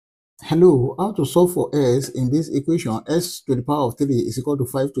Hello, how to solve for s in this equation? S to the power of 3 is equal to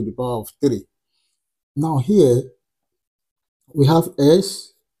 5 to the power of 3. Now here we have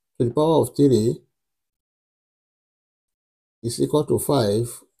s to the power of 3 is equal to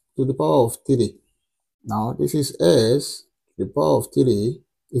 5 to the power of 3. Now this is s to the power of 3.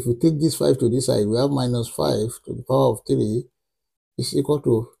 If we take this 5 to this side, we have minus 5 to the power of 3 is equal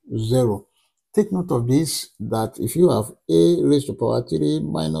to 0. Take note of this, that if you have a raised to power 3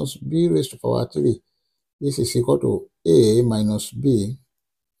 minus b raised to power 3, this is equal to a minus b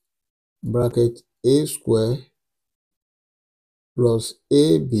bracket a square plus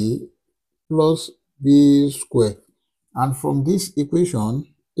ab plus b square. And from this equation,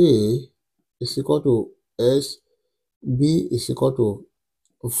 a is equal to s, b is equal to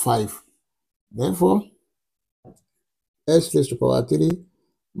 5. Therefore, s raised to power 3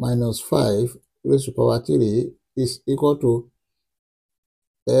 minus 5 raised to power 3 is equal to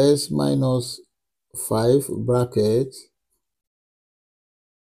s minus 5 bracket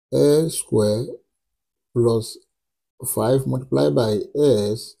s square plus 5 multiplied by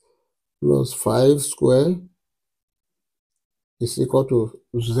s plus 5 square is equal to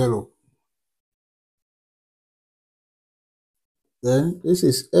 0. Then this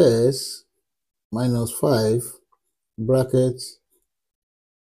is s minus 5 bracket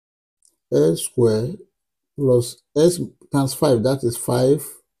s square plus s times 5, that is 5s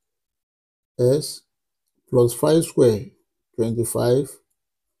plus 5 square, 25,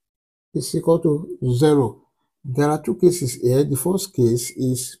 is equal to 0. There are two cases here. The first case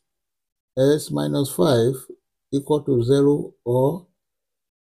is s minus 5 equal to 0, or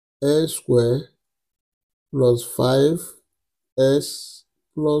s square plus 5s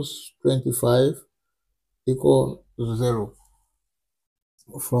plus 25 equal 0.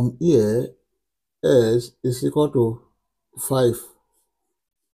 From here, s is equal to 5.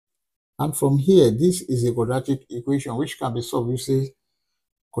 And from here, this is a quadratic equation which can be solved using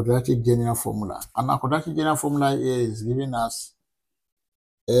quadratic general formula. And our quadratic general formula here is giving us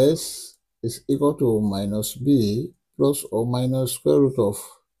s is equal to minus b plus or minus square root of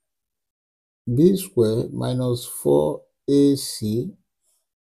b square minus 4ac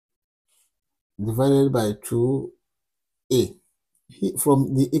divided by 2a.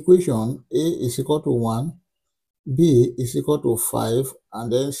 From the equation, a is equal to 1, b is equal to 5,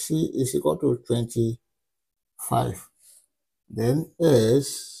 and then c is equal to 25. Then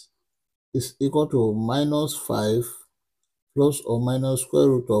s is equal to minus 5 plus or minus square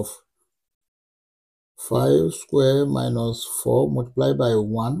root of 5 square minus 4 multiplied by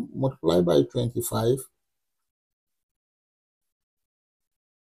 1 multiplied by 25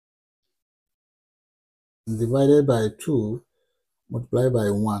 divided by 2 multiplied by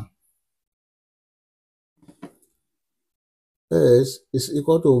 1. S is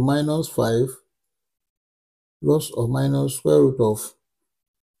equal to minus 5 plus or minus square root of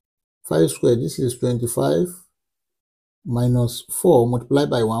 5 squared, this is 25, minus 4 multiplied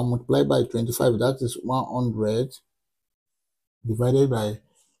by 1 multiplied by 25, that is 100, divided by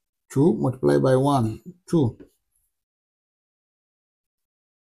 2 multiplied by 1, 2.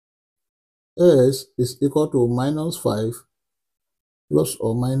 S is equal to minus 5 plus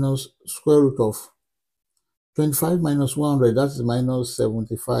or minus square root of 25 minus 100, that is minus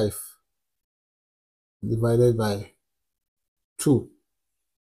 75, divided by 2.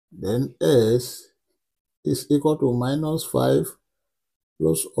 Then s is equal to minus 5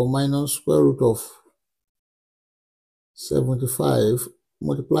 plus or minus square root of 75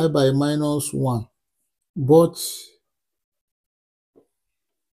 multiplied by minus 1. But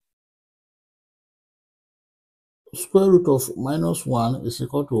square root of minus 1 is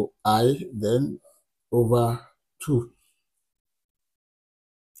equal to I, then over 2.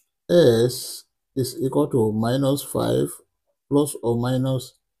 S is equal to minus 5 plus or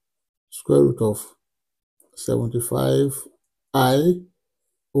minus square root of 75 I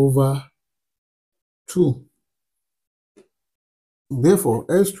over 2. Therefore,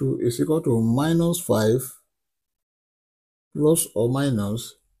 S2 is equal to minus 5 plus or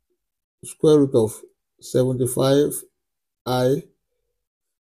minus square root of 75 I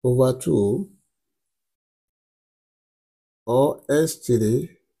over 2, or S3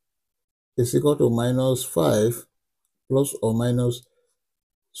 is equal to minus 5 plus or minus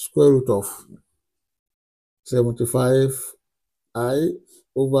square root of 75 I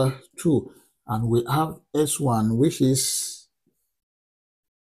over 2. And we have S1, which is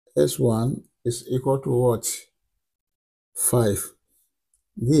S1 is equal to what? 5.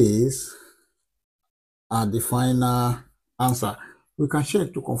 These are the final answer. We can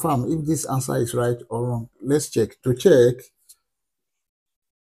check to confirm if this answer is right or wrong. Let's check. To check,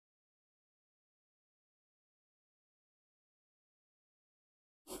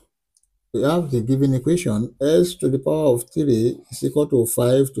 we have the given equation, s to the power of 3 is equal to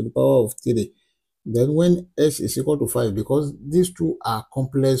 5 to the power of 3. Then when s is equal to 5, because these two are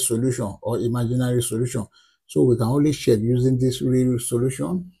complex solution or imaginary solution, so we can only check using this real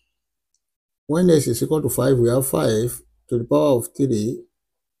solution. When s is equal to 5, we have 5 to the power of 3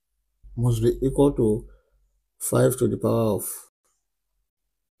 must be equal to 5 to the power of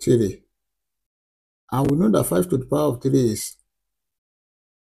 3. And we know that 5 to the power of 3 is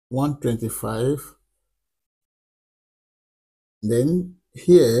 125. Then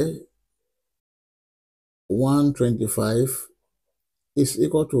here, 125 is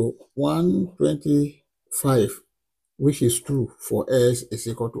equal to 125, which is true for s is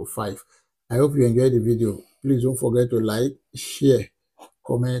equal to 5. I hope you enjoyed the video. Please don't forget to like, share,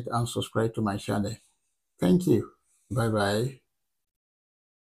 comment, and subscribe to my channel. Thank you. Bye-bye.